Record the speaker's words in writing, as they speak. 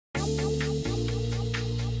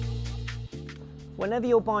Whenever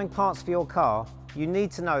you're buying parts for your car, you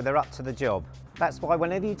need to know they're up to the job. That's why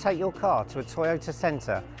whenever you take your car to a Toyota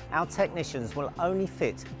centre, our technicians will only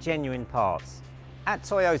fit genuine parts. At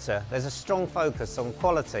Toyota, there's a strong focus on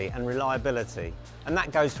quality and reliability, and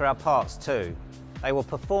that goes for our parts too. They will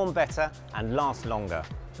perform better and last longer.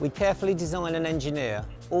 We carefully design and engineer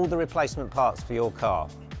all the replacement parts for your car.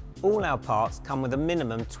 All our parts come with a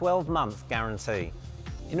minimum 12-month guarantee.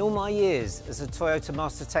 In all my years as a Toyota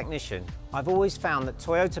Master Technician, I've always found that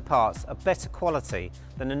Toyota parts are better quality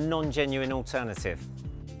than a non-genuine alternative.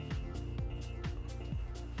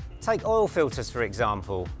 Take oil filters for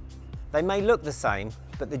example. They may look the same,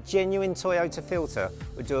 but the genuine Toyota filter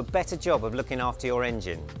would do a better job of looking after your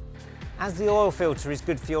engine. As the oil filter is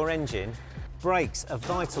good for your engine, brakes are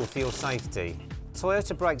vital for your safety.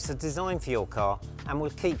 Toyota brakes are designed for your car and will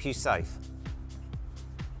keep you safe.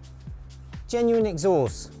 Genuine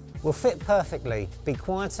exhausts will fit perfectly, be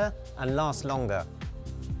quieter and last longer.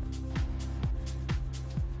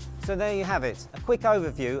 So there you have it, a quick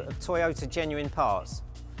overview of Toyota genuine parts.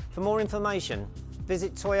 For more information,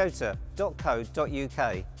 visit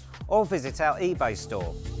toyota.co.uk or visit our eBay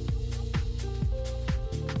store.